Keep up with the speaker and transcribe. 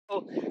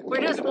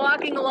We're just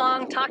walking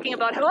along talking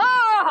about,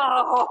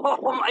 oh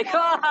my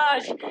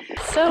gosh!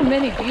 So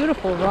many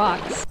beautiful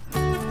rocks.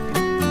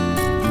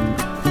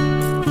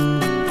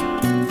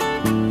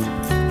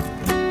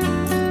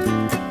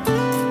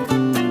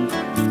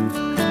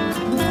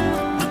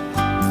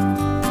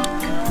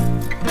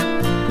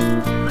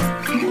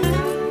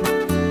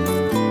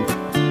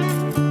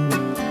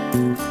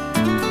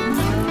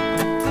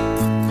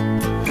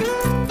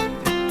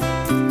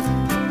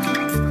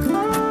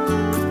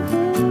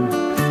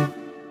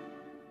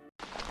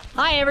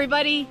 Hi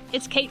everybody,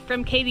 it's Kate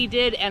from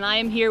KatyDid, and I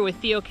am here with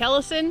Theo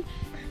Kellison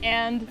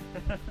and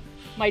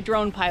my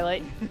drone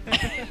pilot,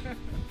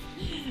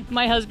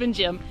 my husband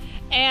Jim.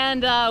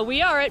 And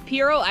we are at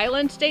Piero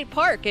Island State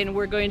Park, and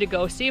we're going to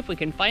go see if we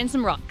can find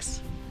some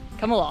rocks.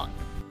 Come along.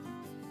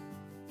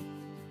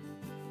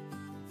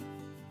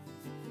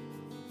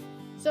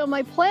 So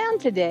my plan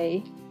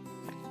today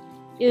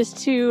is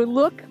to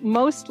look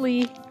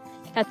mostly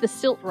at the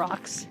silt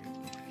rocks.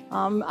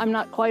 I'm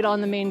not quite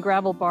on the main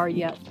gravel bar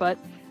yet, but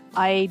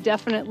I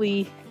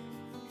definitely,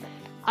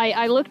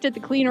 I looked at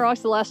the clean rocks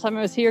the last time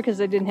I was here because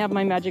I didn't have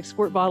my magic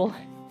squirt bottle.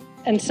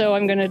 And so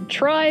I'm gonna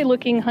try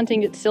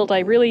hunting at silt. I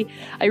really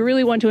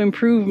want to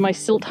improve my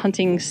silt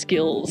hunting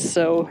skills.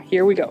 So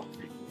here we go.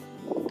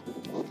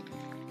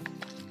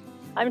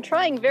 I'm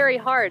trying very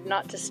hard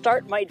not to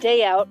start my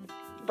day out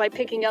by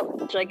picking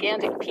up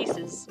gigantic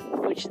pieces,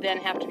 which then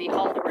have to be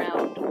hauled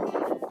around.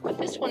 But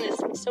this one is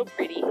so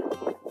pretty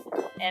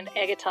and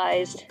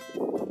agatized.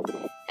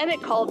 And it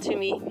called to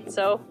me,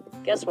 so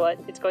guess what?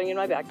 It's going in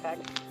my backpack.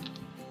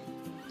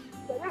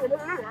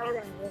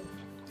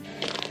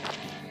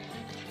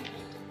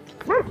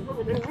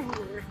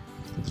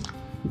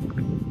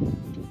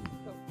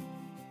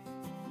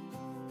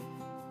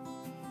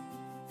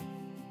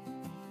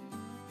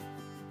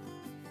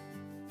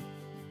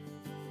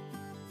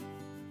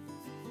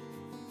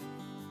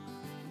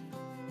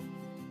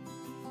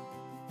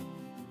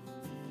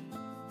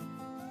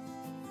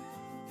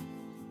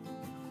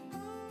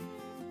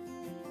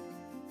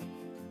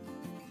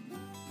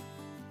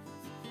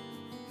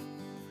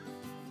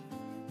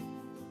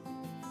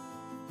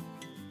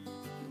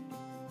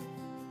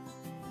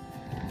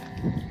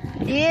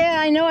 Yeah,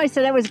 I know I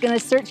said I was going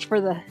to search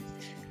for the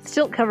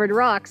silt-covered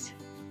rocks,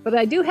 but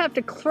I do have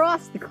to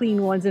cross the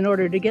clean ones in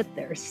order to get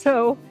there,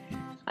 so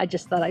I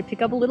just thought I'd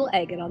pick up a little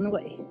agate on the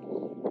way.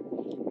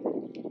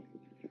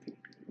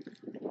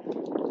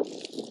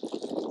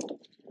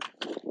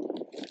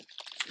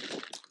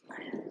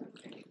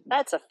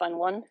 That's a fun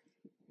one.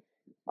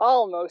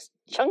 Almost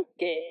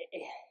chunky.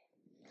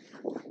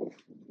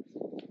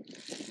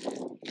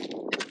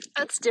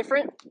 That's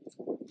different.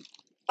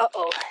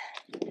 Uh-oh.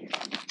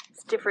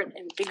 Different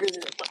and bigger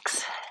than it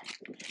looks.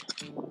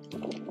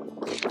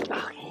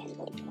 Okay.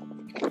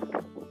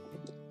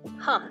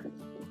 Huh.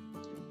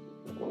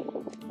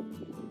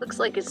 Looks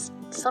like it's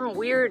some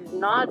weird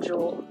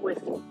nodule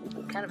with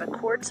kind of a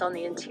quartz on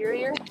the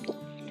interior.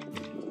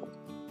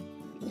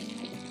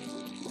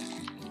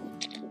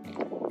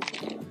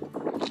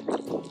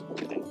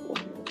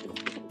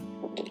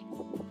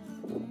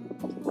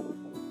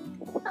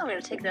 I'm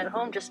going to take that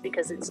home just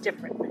because it's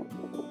different.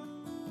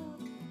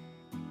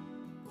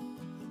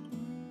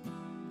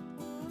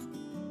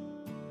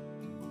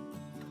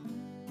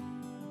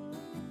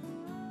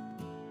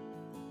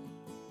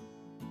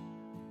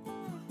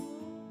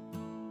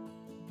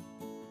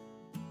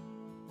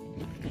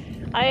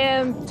 I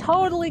am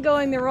totally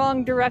going the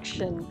wrong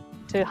direction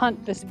to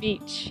hunt this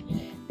beach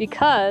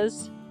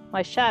because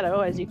my shadow,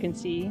 as you can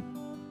see,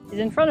 is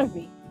in front of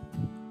me.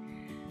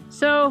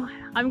 So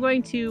I'm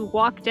going to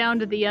walk down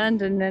to the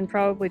end and then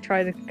probably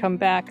try to come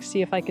back,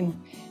 see if I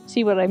can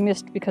see what I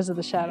missed because of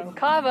the shadow.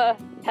 Kava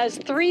has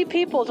 3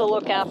 people to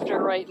look after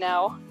right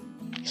now.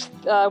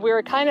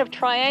 We're kind of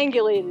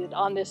triangulated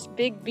on this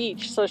big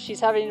beach, so she's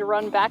having to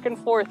run back and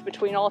forth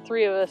between all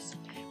 3 of us,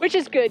 which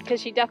is good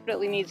because she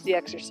definitely needs the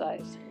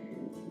exercise.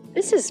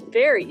 This is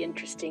very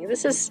interesting.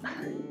 This is,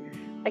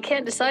 I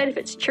can't decide if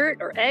it's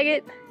chert or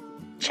agate,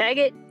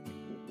 chagate,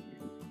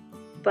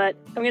 but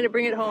I'm gonna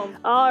bring it home.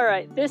 All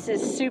right, this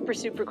is super,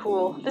 super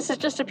cool. This is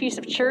just a piece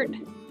of chert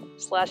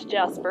 /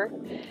 jasper,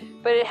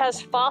 but it has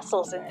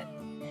fossils in it.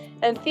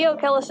 And Theo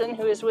Kellison,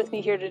 who is with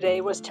me here today,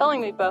 was telling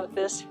me about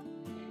this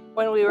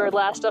when we were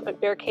last up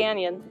at Bear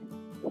Canyon.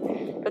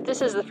 But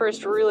this is the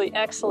first really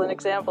excellent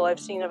example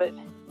I've seen of it.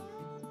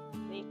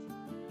 Neat.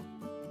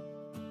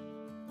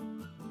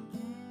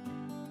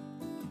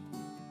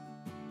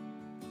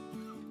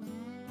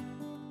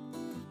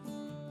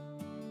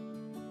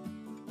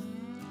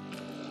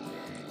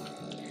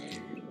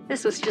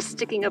 This was just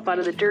sticking up out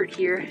of the dirt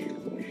here.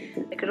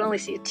 I could only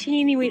see a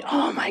teeny weeny,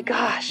 oh my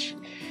gosh!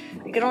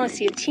 I could only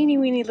see a teeny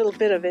weeny little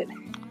bit of it.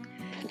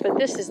 But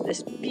this is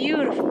this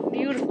beautiful,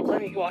 beautiful,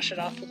 let me wash it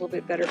off a little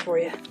bit better for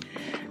you.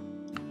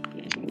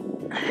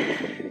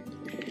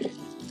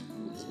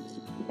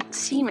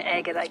 Seam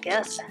agate, I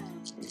guess.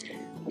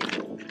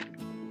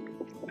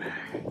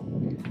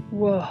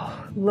 Whoa,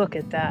 look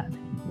at that.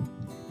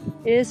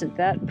 Isn't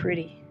that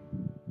pretty?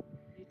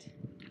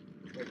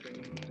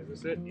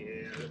 this it?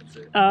 Yeah, that's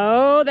it.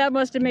 Oh, that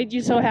must have made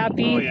you so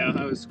happy. Oh yeah,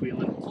 I was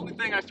squealing. Only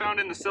thing I found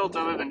in the silt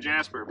other than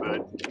jasper,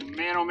 but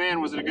man oh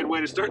man, was it a good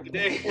way to start the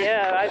day.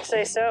 Yeah, I'd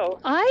say so.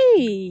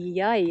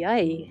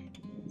 Ay.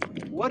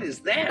 What is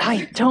that?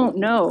 I don't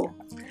know.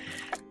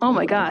 Oh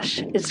my gosh,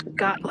 it's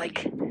got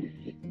like...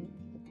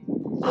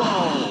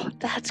 Oh,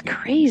 that's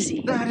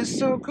crazy. That is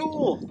so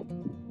cool.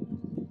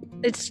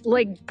 It's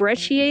like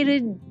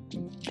brecciated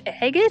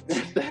agate?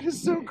 That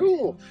is so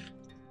cool.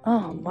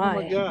 Oh my.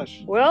 Oh my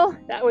gosh. Well,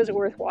 that was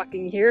worth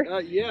walking here.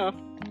 Yeah,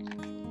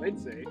 I'd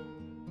say.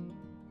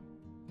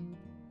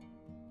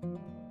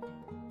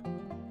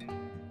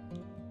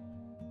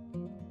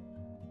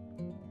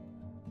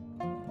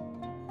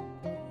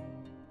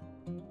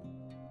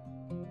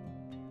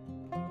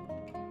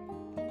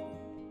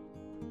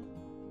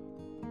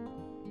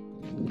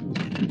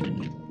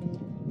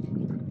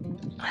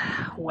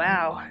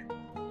 Wow.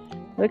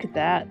 Look at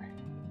that.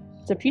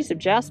 It's a piece of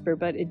jasper,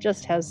 but it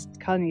just has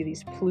kind of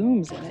these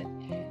plumes in it.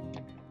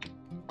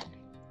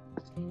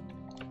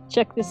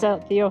 Check this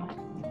out, Theo.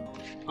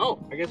 Oh,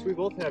 I guess we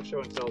both have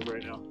show and tells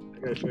right now. I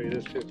gotta show you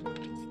this too.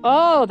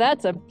 Oh,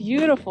 that's a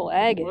beautiful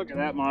agate. Look at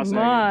that moss agate.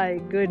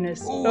 My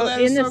goodness. Ooh, Oh,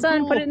 that in is the so sun,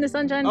 cool. put it in the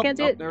sunshine, can't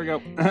see it? There we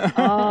go.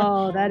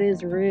 Oh, that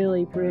is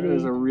really pretty. That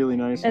is a really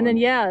nice one. And then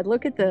yeah,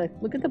 look at the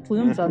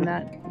plumes on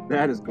that.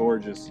 That is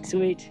gorgeous.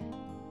 Sweet.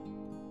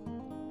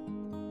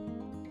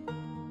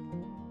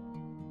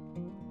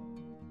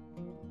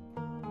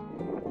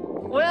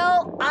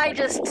 Well, I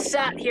just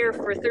sat here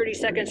for 30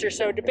 seconds or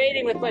so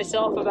debating with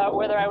myself about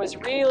whether I was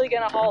really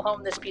gonna haul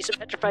home this piece of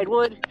petrified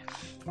wood,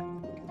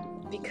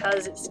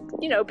 because it's,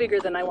 you know,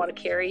 bigger than I want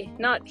to carry.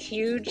 Not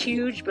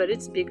huge, but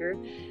it's bigger.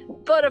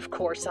 But of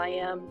course I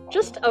am.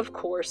 Just of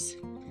course.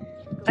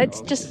 It's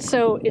just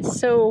so, it's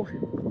so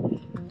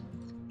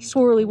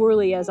swirly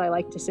whirly, as I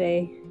like to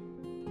say.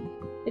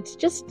 It's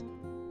just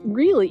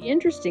really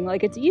interesting.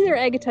 Like, it's either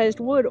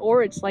agatized wood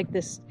or it's like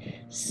this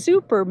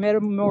super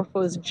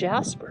metamorphosed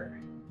jasper.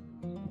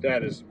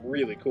 That is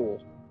really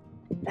cool.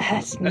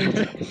 That's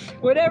neat.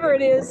 Whatever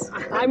it is,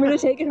 I'm gonna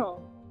take it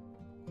home.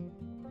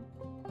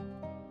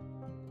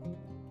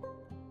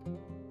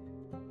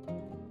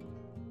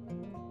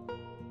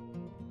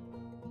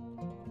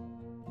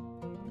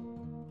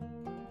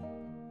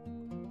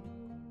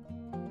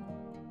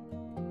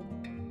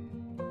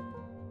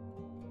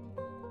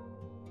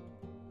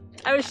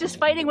 I was just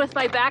fighting with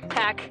my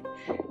backpack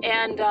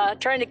and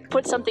trying to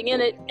put something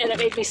in it, and it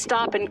made me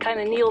stop and kind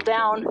of kneel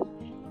down.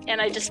 And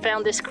I just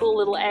found this cool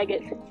little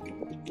agate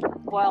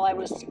while I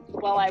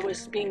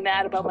was being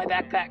mad about my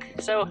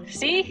backpack. So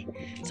see,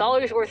 it's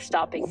always worth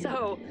stopping.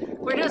 So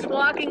we're just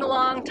walking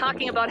along,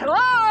 talking about how,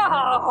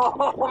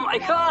 oh my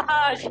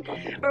gosh,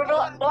 we're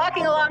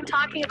walking along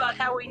talking about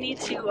how we need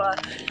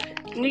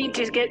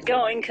to get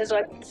going because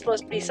I'm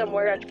supposed to be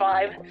somewhere at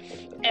 5,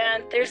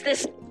 and there's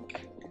this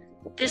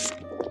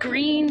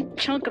green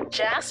chunk of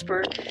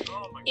jasper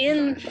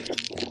in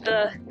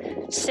the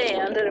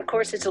sand, and of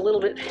course it's a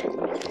little bit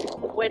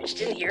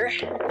wedged in here.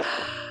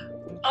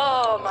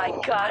 Oh my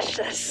gosh,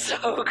 that's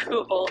so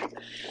cool. Oh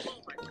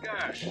my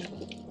gosh.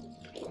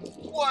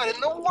 What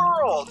in the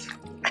world?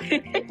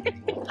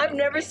 I've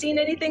never seen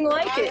anything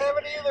like it. I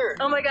haven't either.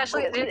 Oh my gosh,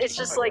 look at it. It's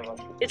just like,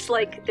 it's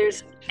like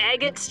there's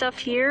agate stuff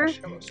here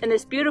and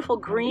this beautiful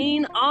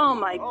green. Oh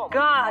my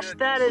gosh,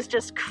 that is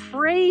just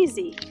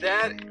crazy.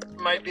 That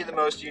might be the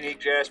most unique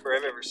jasper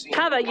I've ever seen.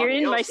 Kava, you're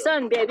in my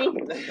sun, baby.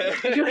 You're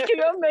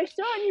my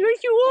son.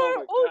 Yes, you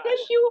are. Oh,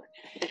 thank you.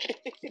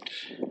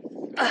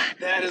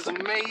 That is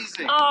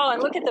amazing. Oh,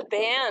 and look at the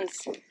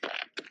bands.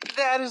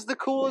 That is the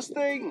coolest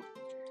thing.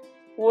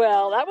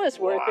 Well, that was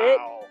worth it.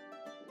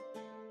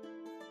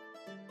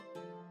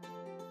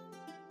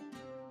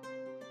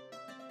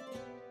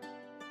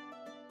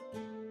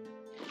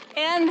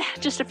 And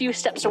just a few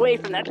steps away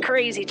from that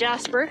crazy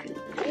jasper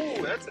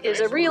is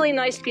a really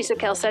nice piece of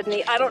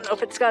chalcedony. I don't know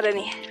if it's got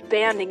any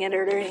banding in it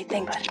or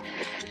anything, but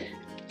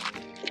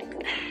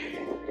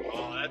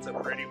oh, that's a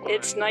pretty one.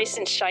 It's nice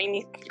and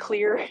shiny,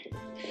 clear.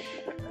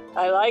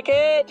 I like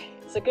it.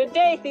 It's a good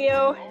day,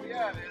 Theo. Oh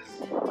yeah, it is.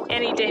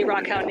 Any day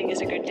rock hounding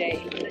is a good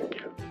day.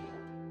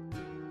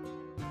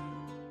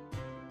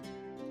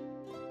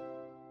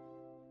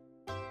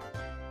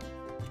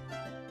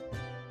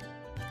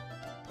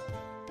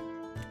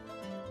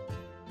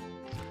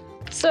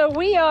 So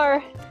we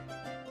are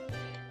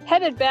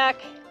headed back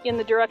in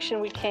the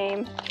direction we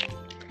came,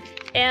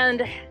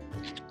 and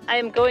I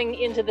am going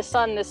into the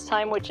sun this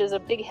time, which is a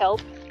big help.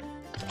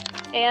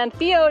 And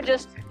Theo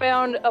just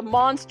found a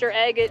monster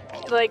agate.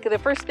 Like, the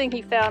first thing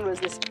he found was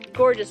this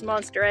gorgeous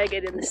monster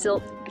agate in the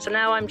silt. So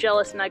now I'm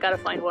jealous and I gotta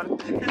find one.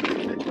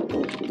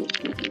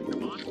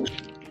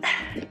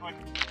 Not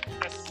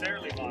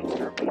necessarily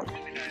monster, but a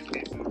really nice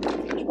piece of.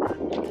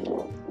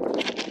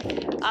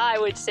 I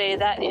would say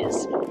that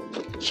is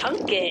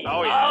chunky.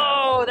 Oh yeah.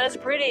 Oh, that's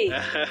pretty.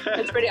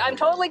 That's pretty. I'm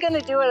totally gonna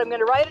do it. I'm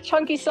gonna write a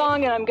chunky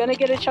song and I'm gonna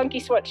get a chunky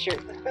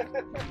sweatshirt.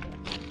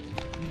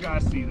 You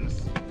gotta see this.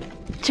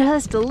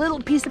 Just a little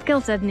piece of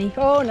chalcedony.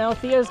 Oh, now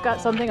Theo's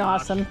got something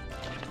awesome.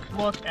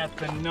 Look at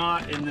the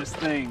knot in this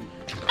thing.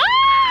 Ah!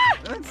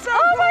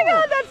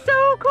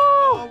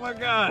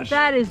 gosh.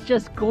 That is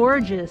just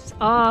gorgeous.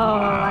 Oh, wow.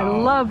 I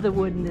love the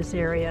wood in this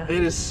area.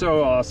 It is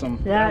so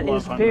awesome. That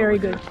is very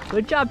good.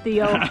 Good job,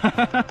 Theo.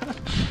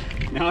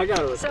 Now I got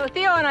it. So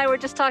Theo and I were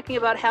just talking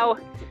about how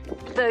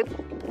the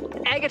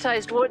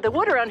agatized wood, the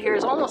wood around here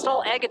is almost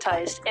all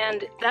agatized,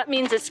 and that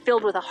means it's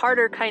filled with a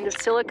harder kind of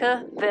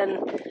silica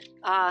than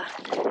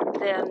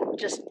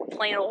just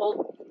plain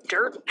old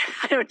dirt,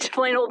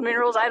 plain old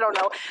minerals. I don't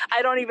know.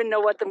 I don't even know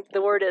what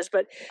the word is,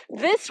 but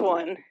this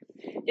one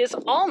is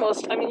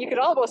almost, I mean, you could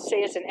almost say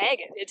it's an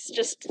agate. It's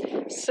just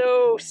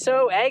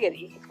so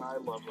agate-y. I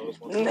love those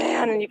ones.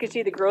 Man, and you can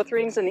see the growth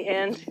rings in the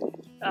end.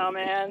 Oh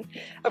man.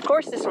 Of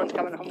course this one's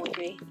coming home with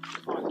me.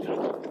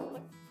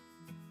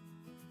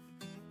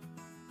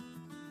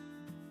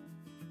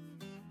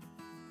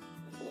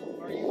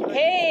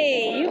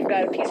 Hey, you've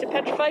got a piece of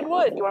petrified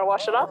wood. You want to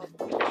wash it off?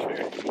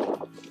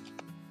 Sure.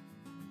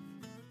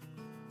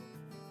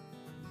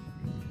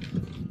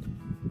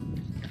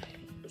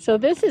 So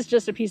this is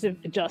just a piece of,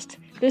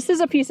 this is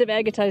a piece of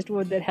agatized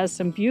wood that has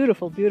some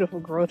beautiful, beautiful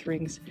growth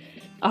rings.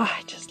 Oh,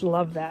 I just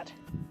love that.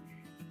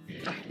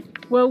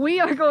 Well, we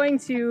are going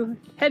to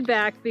head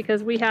back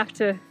because we have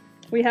to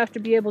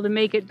be able to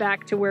make it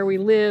back to where we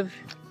live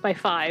by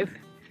 5.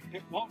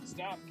 It won't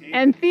stop, Kate.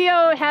 And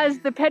Theo has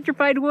the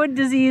petrified wood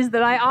disease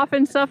that I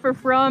often suffer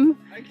from.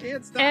 I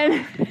can't stop.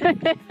 And,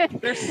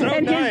 They're so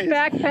and nice. his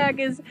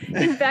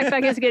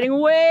backpack is getting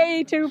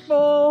way too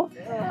full.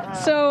 Yeah.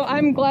 So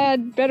I'm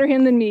glad, better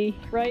him than me,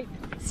 right?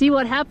 See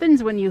what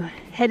happens when you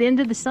head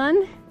into the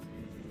sun?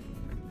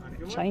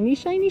 Shiny,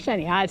 shiny,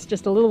 shiny. Ah, it's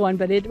just a little one,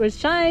 but it was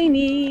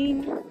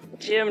shiny.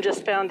 Jim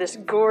just found this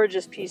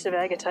gorgeous piece of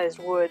agatized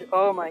wood.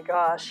 Oh my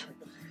gosh.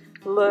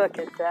 Look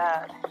at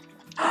that.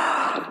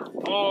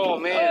 Oh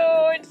man.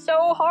 Oh, it's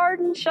so hard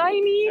and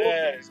shiny.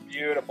 That is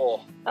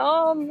beautiful.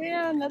 Oh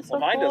man, that's so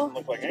Mine cool. doesn't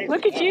look like anything.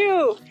 Look at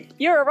you.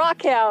 You're a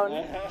rock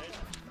hound.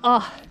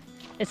 Oh,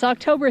 it's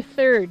October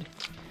 3rd,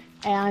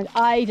 and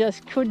I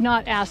just could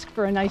not ask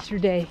for a nicer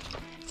day.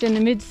 It's in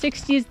the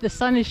mid-60s, the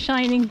sun is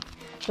shining,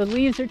 the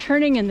leaves are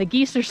turning, and the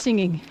geese are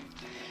singing.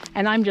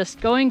 And I'm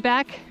just going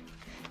back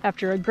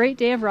after a great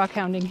day of rock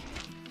hounding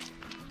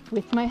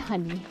with my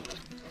honey.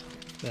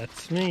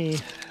 That's me.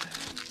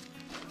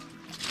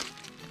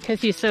 Because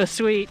he's so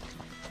sweet.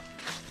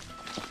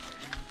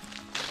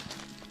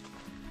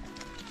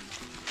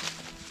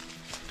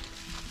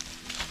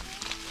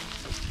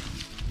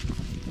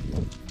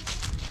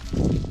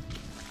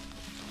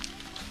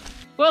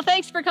 Well,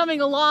 thanks for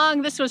coming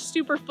along. This was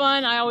super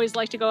fun. I always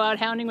like to go out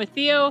hounding with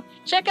Theo.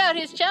 Check out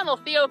his channel,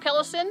 Theo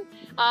Kellison.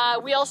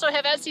 We also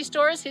have Etsy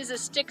stores. His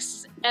is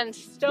Sticks and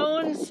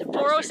Stones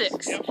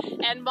 406. Yep.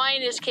 And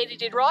mine is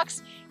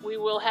KatyDidRocks. We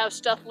will have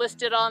stuff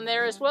listed on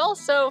there as well.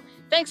 So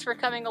thanks for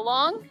coming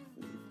along.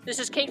 This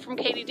is Kate from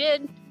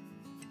KatyDid.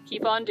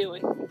 Keep on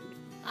doing.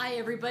 Hi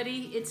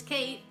everybody, it's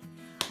Kate.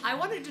 I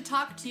wanted to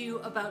talk to you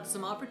about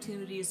some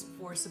opportunities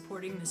for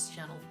supporting this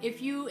channel. If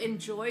you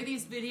enjoy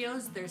these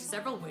videos, there's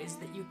several ways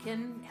that you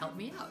can help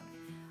me out.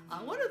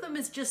 One of them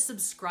is just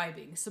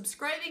subscribing.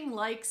 Subscribing,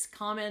 likes,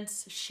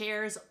 comments,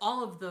 shares,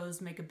 all of those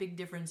make a big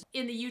difference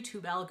in the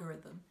YouTube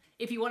algorithm.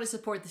 If you want to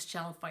support this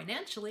channel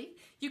financially,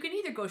 you can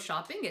either go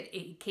shopping at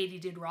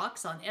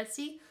KatyDidRocks on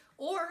Etsy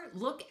or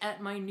look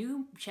at my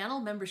new channel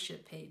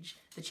membership page.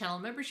 The channel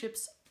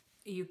memberships,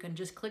 you can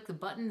just click the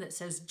button that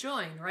says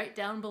join right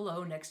down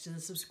below next to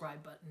the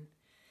subscribe button.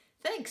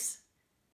 Thanks!